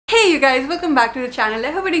Hey you guys, welcome back to the channel.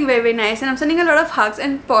 I hope you're doing very nice and I'm sending a lot of hugs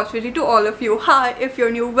and positivity to all of you. Hi, if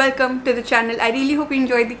you're new, welcome to the channel. I really hope you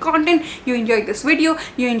enjoyed the content, you enjoyed this video,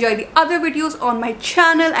 you enjoyed the other videos on my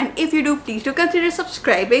channel, and if you do, please do consider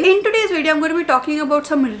subscribing. In today's video, I'm going to be talking about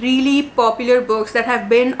some really popular books that have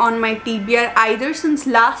been on my TBR either since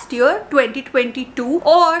last year, 2022,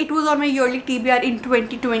 or it was on my yearly TBR in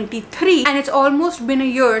 2023, and it's almost been a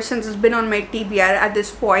year since it's been on my TBR at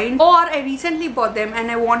this point, or I recently bought them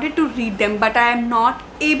and I wanted to read them but I am not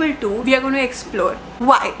able to. We are going to explore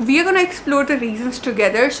why. We are going to explore the reasons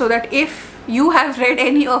together, so that if you have read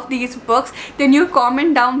any of these books, then you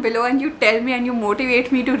comment down below and you tell me and you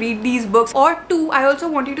motivate me to read these books. Or two, I also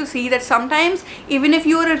want you to see that sometimes even if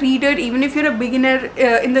you're a reader, even if you're a beginner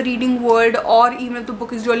in the reading world, or even if the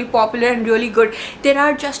book is really popular and really good, there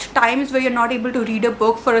are just times where you're not able to read a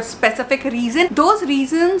book for a specific reason. Those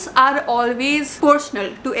reasons are always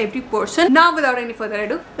personal to every person. Now without any further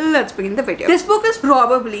ado, let's begin the video. This book is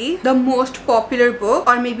probably the most popular book,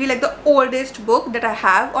 or maybe like the oldest book that I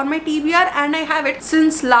have on my TBR, and I have it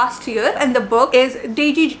since last year, and the book is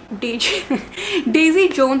Daisy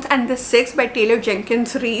Jones and the Six by Taylor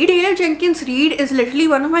Jenkins Reid. Taylor Jenkins Reid is literally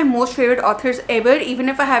one of my most favorite authors ever, even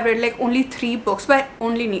if I have read like only 3 books by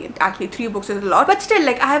actually 3 books is a lot, but still,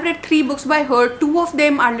 like, I have read 3 books by her. 2 of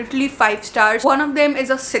them are literally 5 stars, one of them is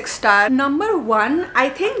a 6 star. Number 1, I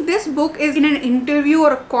think this book is in an interview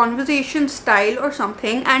or a conversation style or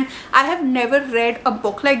something, and I have never read a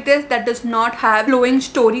book like this that does not have flowing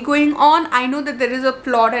story going on. I know that there is a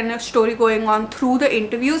plot and a story going on through the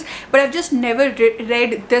interviews, but I've just never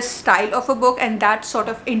read this style of a book, and that sort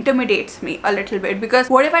of intimidates me a little bit,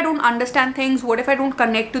 because what if I don't understand things? What if I don't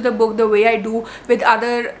connect to the book the way I do with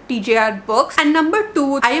other TJR books? And number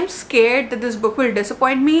 2, I am scared that this book will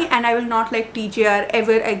disappoint me and I will not like TJR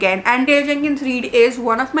ever again. And Taylor Jenkins Reid is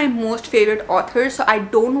one of my most favorite authors, so I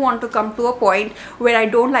don't want to come to a point where I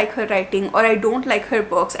don't like her writing or I don't like her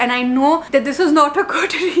books. And I know that this is not a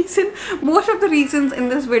good reason. Most of the reasons in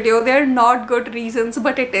this video, they're not good reasons,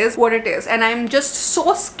 but it is what it is, and I'm just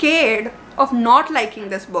so scared of not liking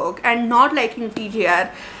this book and not liking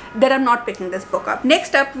TJR that I'm not picking this book up.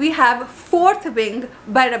 Next up, we have Fourth Wing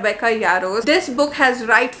by Rebecca Yarros. This book has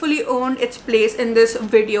rightfully earned its place in this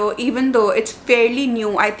video, even though it's fairly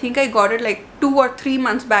new. I think I got it like 2 or 3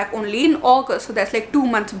 months back, only in August, so that's like 2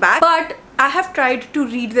 months back. But I have tried to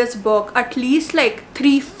read this book at least like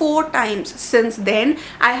 3-4 times since then.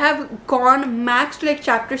 I have gone max to like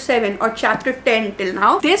chapter 7 or chapter 10 till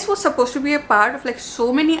now. This was supposed to be a part of like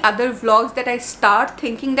so many other vlogs that I start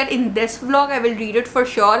thinking that in this vlog I will read it for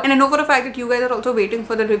sure. And I know for a fact that you guys are also waiting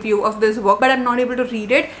for the review of this book, but I'm not able to read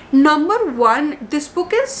it. Number 1, this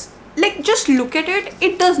book is like, just look at it.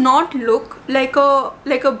 It does not look like a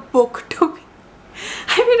book to me.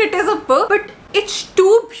 I mean, it is a book, but it's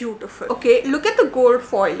too beautiful. Okay, look at the gold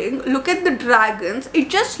foiling, look at the dragons. It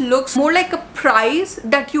just looks more like a prize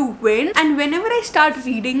that you win, and whenever I start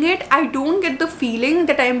reading it, I don't get the feeling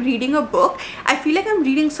that I am reading a book. I feel like I'm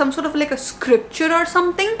reading some sort of like a scripture or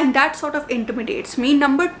something, and that sort of intimidates me.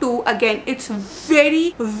 Number 2, again, it's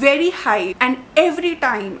very high, and every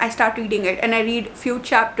time I start reading it and I read few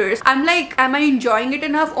chapters, I'm like, am I enjoying it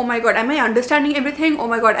enough? Oh my god, am I understanding everything? Oh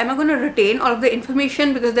my god, am I going to retain all of the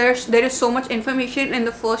information? Because there is so much information in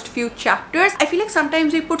the first few chapters. I feel like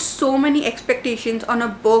sometimes we put so many expectations on a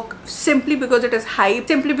book simply because it is hype,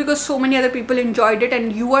 simply because so many other people enjoyed it,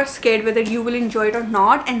 and you are scared whether you will enjoy it or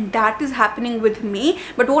not, and that is happening with me.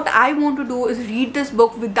 But what I want to do is read this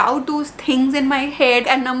book without those things in my head.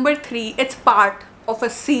 And number 3, it's part of a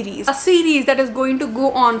series that is going to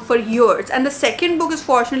go on for years, and the second book is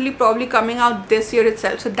fortunately probably coming out this year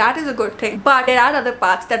itself, so that is a good thing. But there are other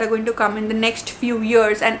parts that are going to come in the next few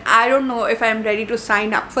years, and I don't know if I'm ready to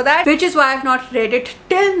sign up for that, which is why I've not read it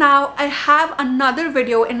till now. I have another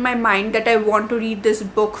video in my mind that I want to read this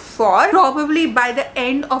book for, probably by the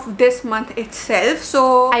end of this month itself,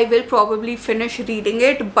 so I will probably finish reading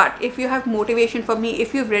it. But if you have motivation for me,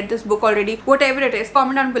 if you've read this book already, whatever it is,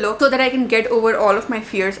 comment down below so that I can get over all of my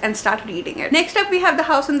fears and start reading it. Next up, we have The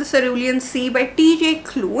House in the Cerulean Sea by T.J.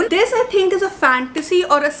 Klune. This, I think, is a fantasy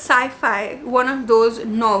or a sci-fi, one of those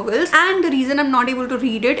novels, and the reason I'm not able to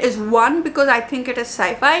read it is, 1, because I think it is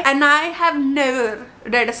sci-fi, and I have never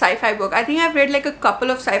read a sci-fi book. I think I've read like a couple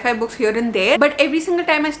of sci-fi books here and there, but every single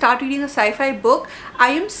time I start reading a sci-fi book, I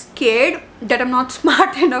am scared that I'm not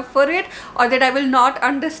smart enough for it, or that I will not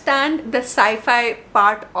understand the sci-fi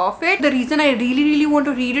part of it. The reason I really want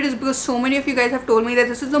to read it is because so many of you guys have told me that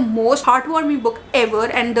this is the most heartwarming book ever,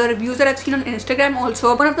 and the reviews that I've seen on Instagram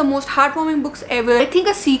also, one of the most heartwarming books ever. I think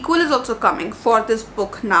a sequel is also coming for this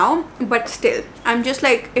book now, but still, I'm just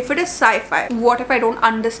like, if it is sci-fi, what if I don't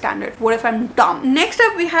understand it? What if I'm dumb? Next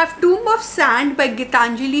up, we have Tomb of Sand by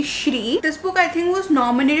Gitanjali Shri. This book I think was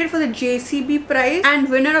nominated for the JCB Prize and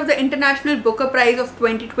winner of the International Booker Prize of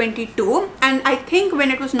 2022. And I think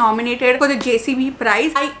when it was nominated for the JCB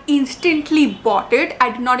Prize, I instantly bought it.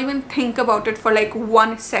 I did not even think about it for like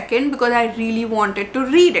 1 second because I really wanted to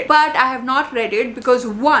read it. But I have not read it because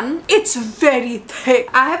one, it's very thick.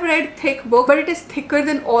 I have read thick books, but it is thicker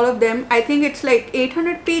than all of them. I think it's like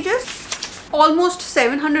 800 pages. Almost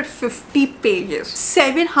 750 pages.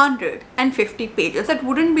 750 pages. That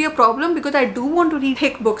wouldn't be a problem because I do want to read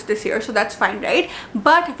thick books this year, so that's fine, right?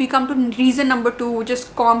 But we come to reason number 2, which is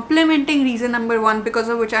complementing reason number 1, because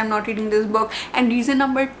of which I'm not reading this book. And reason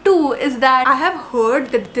number 2 is that I have heard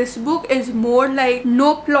that this book is more like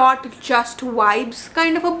no plot, just vibes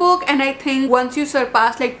kind of a book. And I think once you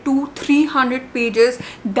surpass like 200-300 pages,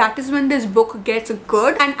 that is when this book gets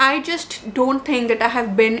good. And I just don't think that I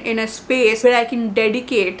have been in a space where I can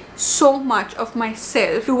dedicate so much of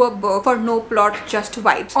myself to a book for no plot, just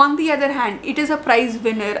vibes. On the other hand, it is a prize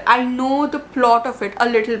winner. I know the plot of it a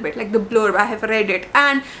little bit, like the blurb. I have read it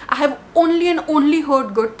and I have only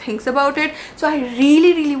heard good things about it. So I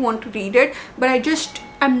really want to read it, but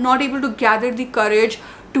I'm not able to gather the courage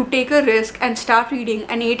to take a risk and start reading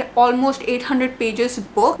an almost 800 pages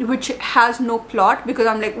book which has no plot, because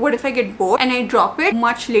I'm like, what if I get bored and I drop it?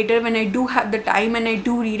 Much later, when I do have the time and I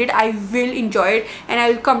do read it, I will enjoy it and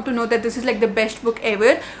I'll come to know that this is like the best book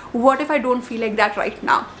ever. What if I don't feel like that right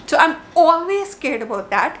now? So I'm always scared about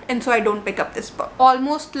that, and so I don't pick up this book.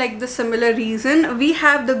 Almost like the similar reason, we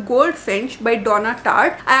have The Goldfinch by Donna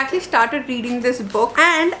Tartt. I actually started reading this book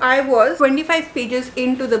and I was 25 pages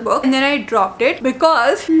into the book and then I dropped it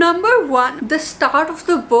because number 1, the start of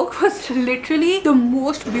the book was literally the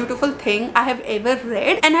most beautiful thing I have ever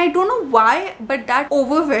read, and I don't know why, but that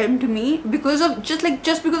overwhelmed me because of just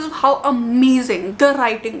because of how amazing the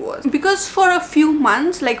writing was. Because for a few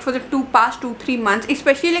months, like for the past 2-3 months,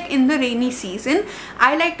 especially like in the rainy season,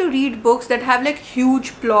 I like to read books that have like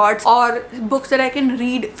huge plots or books that I can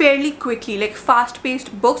read fairly quickly, like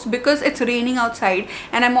fast-paced books, because it's raining outside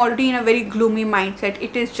and I'm already in a very gloomy mindset.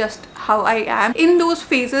 It is just how I am. In those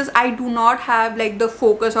phases, I do not have like the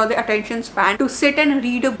focus or the attention span to sit and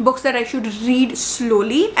read books that I should read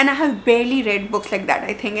slowly, and I have barely read books like that,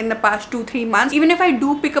 I think, in the past 2-3 months. Even if I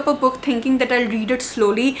do pick up a book thinking that I'll read it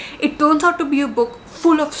slowly, it turns out to be a book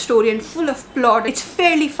full of story and full of plot. It's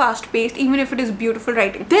fairly fast-paced, even if it is beautiful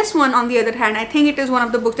writing. This one, on the other hand, I think it is one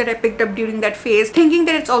of the books that I picked up during that phase, thinking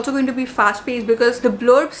that it's also going to be fast-paced because the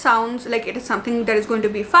blurb sounds like it is something that is going to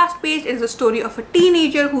be fast-paced. It is a story of a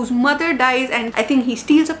teenager whose mother dies and I think he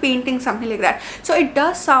steals a painting, something like that. So it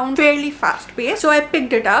does sound fairly fast-paced. So I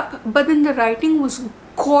picked it up, but then the writing was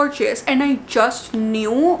gorgeous and I just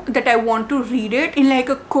knew that I want to read it in like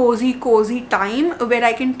a cozy time where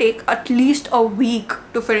I can take at least a week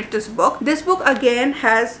to finish this book. This book again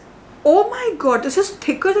has, oh my god, this is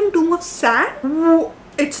thicker than Tomb of Sand. Whoa.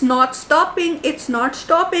 It's not stopping, it's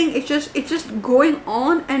just going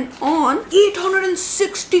on and on.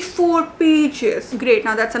 864 pages. Great.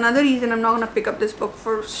 Now that's another reason I'm not gonna pick up this book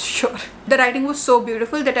for sure. The writing was so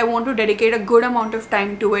beautiful that I want to dedicate a good amount of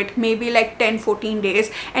time to it, maybe like 10-14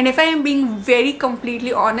 days. And if I am being very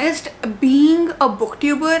completely honest, being a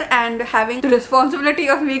booktuber and having the responsibility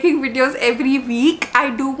of making videos every week,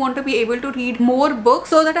 I do want to be able to read more books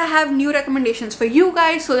so that I have new recommendations for you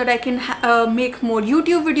guys, so that I can make more YouTube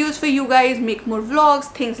videos for you guys, make more vlogs,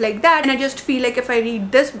 things like that. And I just feel like if I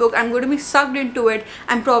read this book, I'm going to be sucked into it.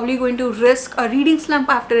 I'm probably going to risk a reading slump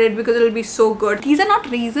after it because it'll be so good. These are not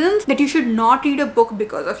reasons that you should not read a book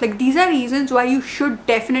because of. Like, these are reasons why you should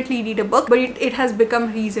definitely read a book, but it has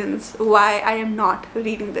become reasons why I am not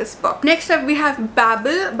reading this book. Next up, we have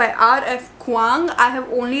Babel by R.F. Kuang. I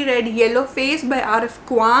have only read Yellow Face by R.F.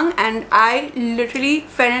 Kuang and I literally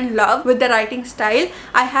fell in love with the writing style.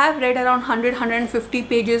 I have read around 150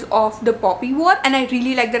 pages of The Poppy War and I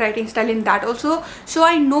really like the writing style in that also. So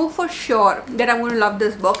I know for sure that I'm going to love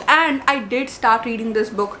this book, and I did start reading this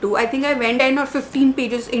book too. I think I went 10 or 15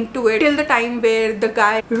 pages into it till the time where the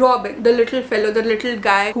guy Robin, the little fellow, the little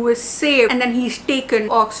guy who is saved and then he's taken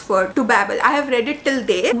Oxford to Babel. I have read it till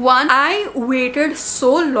day 1. I waited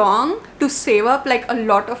so long to save up like a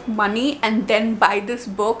lot of money and then buy this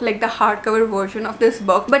book, like the hardcover version of this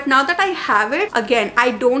book. But now that I have it, again,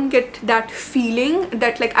 I don't get that feeling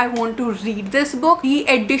that like I want to read this book. The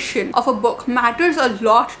edition of a book matters a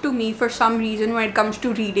lot to me for some reason when it comes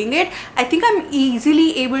to reading it. I think I'm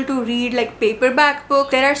easily able to read like paperback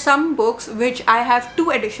books. There are some books which I have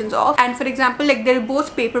 2 editions of, and for example, like they're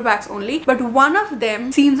both paperbacks only, but one of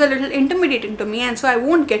them seems a little intimidating to me and so I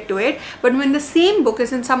won't get to it. But when the same book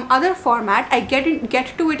is in some other format, I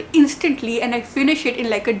get to it instantly and I finish it in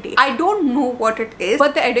like a day. I don't know what it is,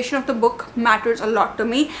 but the edition of the book matters a lot to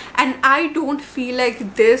me, and I don't feel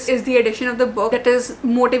like this is the edition of the book that is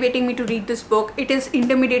motivating me to read this book. It is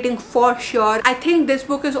intimidating for sure. I think this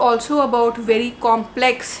book is also about very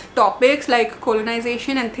complex topics like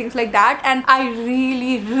colonization and things like that, and I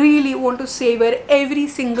really want to savor every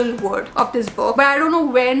single word of this book, but I don't know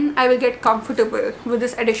when I will get comfortable with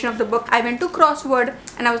this edition of the book. I went to Crossword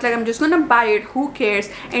and I was like, I'm just gonna buy it, who cares,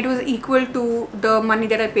 and it was equal to the money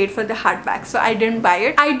that I paid for the hardback, so I didn't buy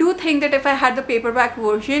it. I do think that if I had the paperback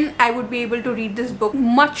version, I would be able to read this book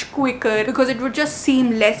much quicker because it would just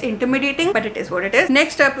seem less intimidating, but it is what it is.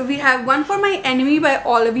 Next up, we have One for My Enemy by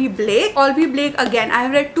Olivia Blake. Olivia Blake, again, I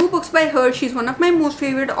have read 2 books by her. She's one of my most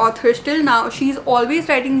favorite authors till now. She's always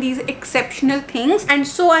writing these exceptional things, and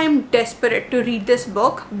so I am desperate to read this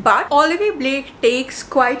book. But Olivia Blake takes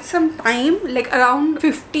quite some time, like around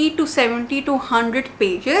 50 to 70 to 100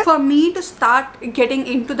 pages for me to start getting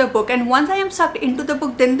into the book, and once I am sucked into the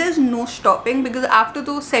book, then there's no stopping, because after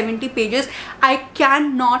those 70 pages I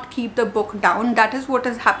cannot keep the book down. That is what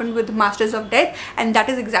has happened with Masters of Death, and that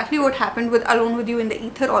is exactly what happened with Alone with You in the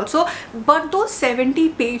Ether also. But those 70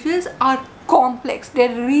 pages are complex.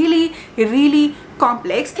 They're really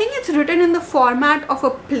complex. I think it's written in the format of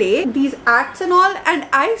a play, these acts and all, and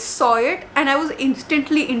I saw it and I was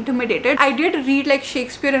instantly intimidated. I did read like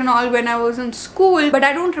Shakespeare and all when I was in school, but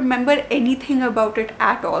I don't remember anything about it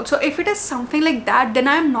at all. So if it is something like that, then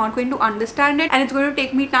I'm not going to understand it, and it's going to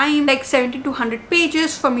take me time, like 70 to 100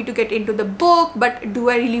 pages for me to get into the book. But do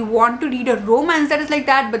I really want to read a romance that is like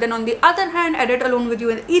that? But then on the other hand, I read Alone with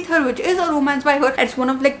You in the Ether, which is a romance by her. It's one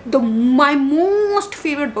of like my most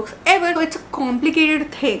favorite books ever. So it's a complicated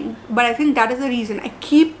thing, but I think that is the reason I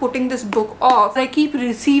keep putting this book off. I keep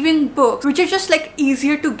receiving books which are just like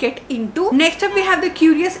easier to get into. Next up, we have The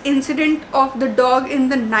Curious Incident of the Dog in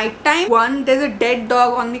the Nighttime. There's a dead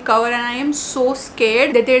dog on the cover and I am so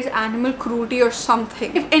scared that there's animal cruelty or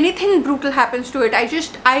something. If anything brutal happens to it,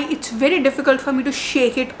 it's very difficult for me to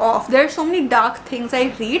shake it off. There are so many dark things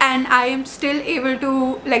I read and I am still able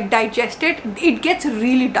to like digest it. It gets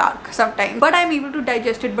really dark sometimes, but I'm able to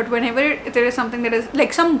digest it. But whenever there is something that is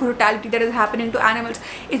like some brutality that is happening to animals,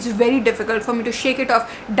 it's very difficult for me to shake it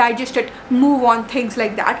off, digest it, move on, things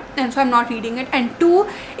like that, and so I'm not reading it. And 2,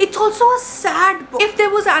 it's also a sad book. If there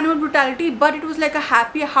was animal brutality but it was like a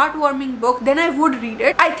happy, heartwarming book, then I would read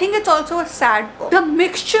it. I think it's also a sad book. The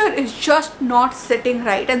mixture is just not sitting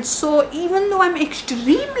right, and so even though I'm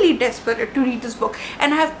extremely desperate to read this book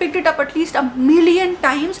and I have picked it up at least a million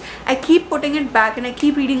times, I keep putting it back and I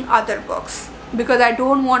keep reading other books because I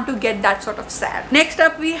don't want to get that sort of sad. Next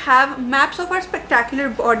up, we have Maps of Our Spectacular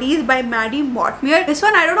Bodies by Maddie Mortimer. This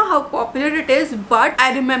one, I don't know how popular it is, but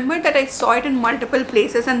I remember that I saw it in multiple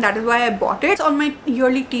places and that is why I bought it. It's on my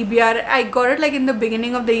yearly TBR. I got it like in the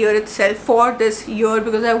beginning of the year itself for this year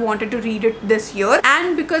because I wanted to read it this year,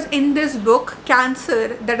 and because in this book,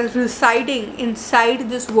 cancer that is residing inside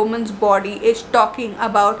this woman's body is talking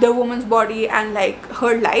about the woman's body and like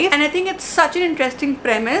her life, and I think it's such an interesting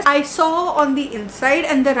premise. I saw on the inside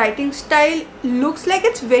and the writing style looks like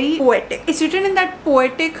it's very poetic. It's written in that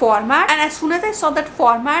poetic format, and as soon as I saw that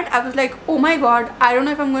format, I was like, oh my god, I don't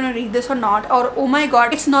know if I'm going to read this or not, or oh my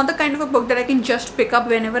god, it's not the kind of a book that I can just pick up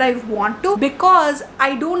whenever I want to, because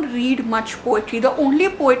I don't read much poetry. The only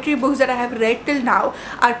poetry books that I have read till now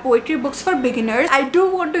are poetry books for beginners. I do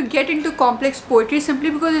want to get into complex poetry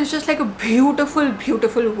simply because it's just like a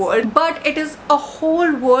beautiful world, but it is a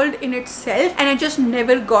whole world in itself and I just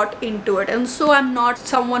never got into it, and so I'm not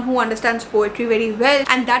someone who understands poetry very well,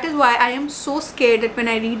 and that is why I am so scared that when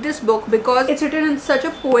I read this book, because it's written in such a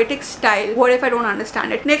poetic style, what if I don't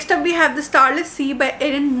understand it? Next up, we have The Starless Sea by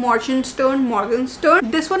Erin Morgenstern.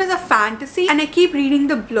 This one is a fantasy and I keep reading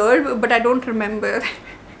the blurb, but I don't remember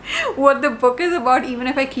what the book is about, even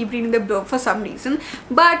if I keep reading the blurb for some reason.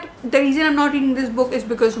 But the reason I'm not reading this book is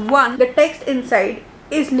because 1, the text inside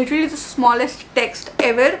is literally the smallest text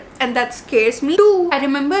ever, and that scares me. 2, I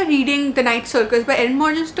remember reading The Night Circus by Erin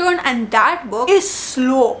Morgenstern, and that book is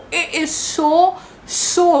slow. It is so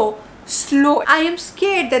slow. I am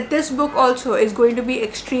scared that this book also is going to be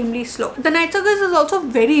extremely slow. The Night Circus is also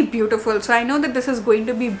very beautiful, so I know that this is going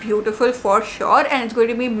to be beautiful for sure, and it's going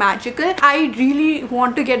to be magical. I really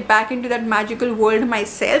want to get back into that magical world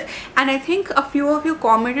myself, and I think a few of you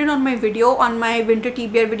commented on my video, on my winter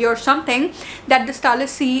TBR video or something, that the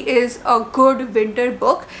Starless Sea is a good winter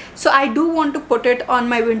book. So I do want to put it on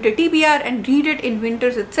my winter TBR and read it in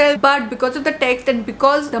winters itself, but because of the text and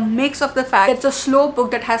because the mix of the fact that it's a slow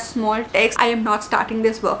book that has small text, I am not starting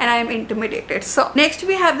this book and I am intimidated. So next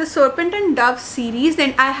we have the Serpent and Dove series.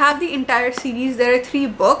 Then I have the entire series. There are 3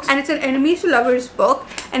 books, and it's an enemies to lovers book,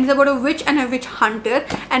 and it's about a witch and a witch hunter,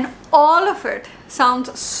 and all of it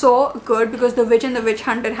sounds so good because the witch and the witch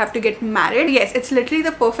hunter have to get married. Yes, it's literally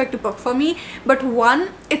the perfect book for me, but one,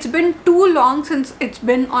 it's been too long since it's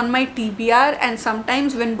been on my TBR, and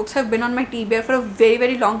sometimes when books have been on my TBR for a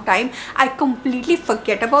very long time, I completely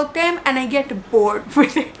forget about them and I get bored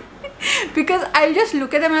with it. Because I'll just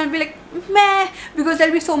look at them and I'll be like, meh, because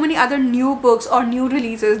there'll be so many other new books or new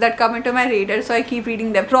releases that come into my radar, so I keep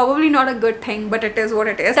reading them. Probably not a good thing, but it is what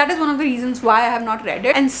it is. That is one of the reasons why I have not read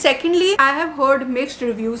it. And secondly, I have heard mixed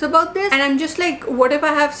reviews about this, and I'm just like, what if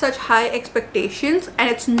I have such high expectations and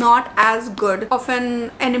it's not as good of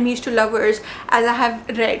an enemies to lovers as I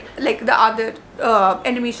have read like the other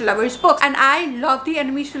enemies to lovers books? And I love the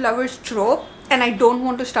enemies to lovers trope, and I don't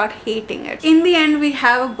want to start hating it. In the end, we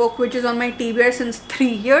have a book which is on my TBR since 3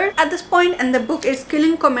 years at this point, and the book is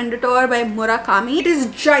Killing Commendator by Murakami. It is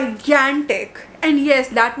gigantic. And yes,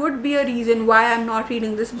 that would be a reason why I'm not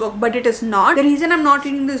reading this book, but it is not. The reason I'm not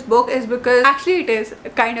reading this book is because, actually it is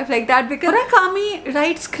kind of like that, because Murakami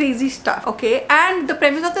writes crazy stuff, okay? And the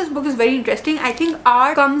premise of this book is very interesting. I think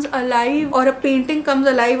art comes alive, or a painting comes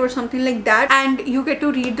alive or something like that, and you get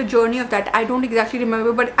to read the journey of that. I don't exactly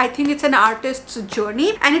remember, but I think it's an artist's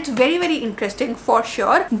journey, and it's very interesting for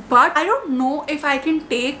sure. But I don't know if I can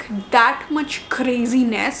take that much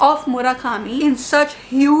craziness of Murakami in such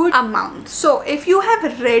huge amounts. So if you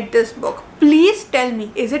have read this book, please tell me,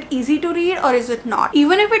 is it easy to read or is it not?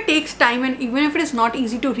 Even if it takes time and even if it is not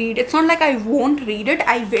easy to read, it's not like I won't read it.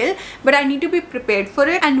 I will, but I need to be prepared for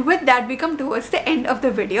it. And with that, we come towards the end of the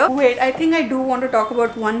video. Wait, I think I do want to talk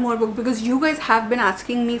about one more book because you guys have been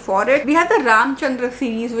asking me for it. We have the Ramchandra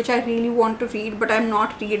series, which I really want to read, but I'm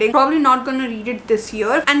not reading. Probably not gonna read it this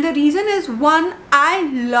year. And the reason is, one, I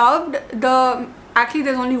loved the... Actually,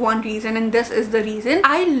 there's only one reason, and this is the reason.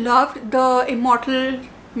 I loved the Immortal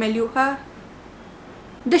Meluha,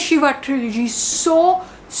 the Shiva trilogy so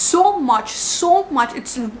much.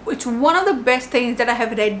 It's one of the best things that I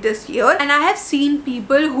have read this year, and I have seen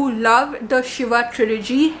people who love the Shiva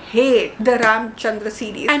trilogy hate the Ramchandra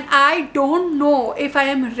series, and I don't know if I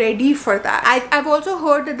am ready for that. I've also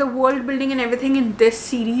heard that the world building and everything in this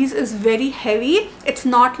series is very heavy. It's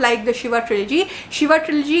not like the Shiva trilogy.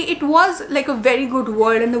 It was like a very good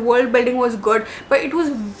world and the world building was good, but it was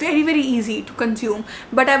very easy to consume.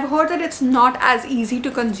 But I've heard that it's not as easy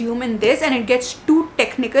to consume in this, and it gets too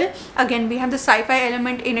technical. Again, we have the sci-fi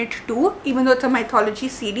element in it too, even though it's a mythology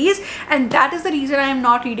series, and that is the reason I am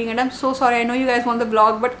not reading it. I'm so sorry. I know you guys want the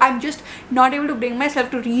vlog, but I'm just not able to bring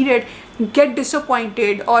myself to read it, get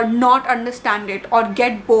disappointed or not understand it or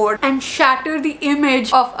get bored and shatter the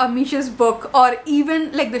image of Amisha's book or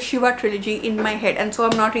even like the Shiva trilogy in my head, and so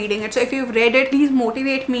I'm not reading it. So if you've read it, please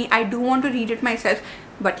motivate me. I do want to read it myself.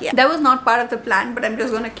 But yeah, that was not part of the plan, but I'm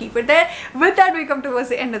just gonna keep it there. With that, we come towards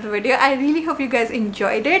the end of the video. I really hope you guys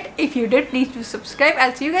enjoyed it. If you did, please do subscribe.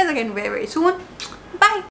 I'll see you guys again very soon. Bye.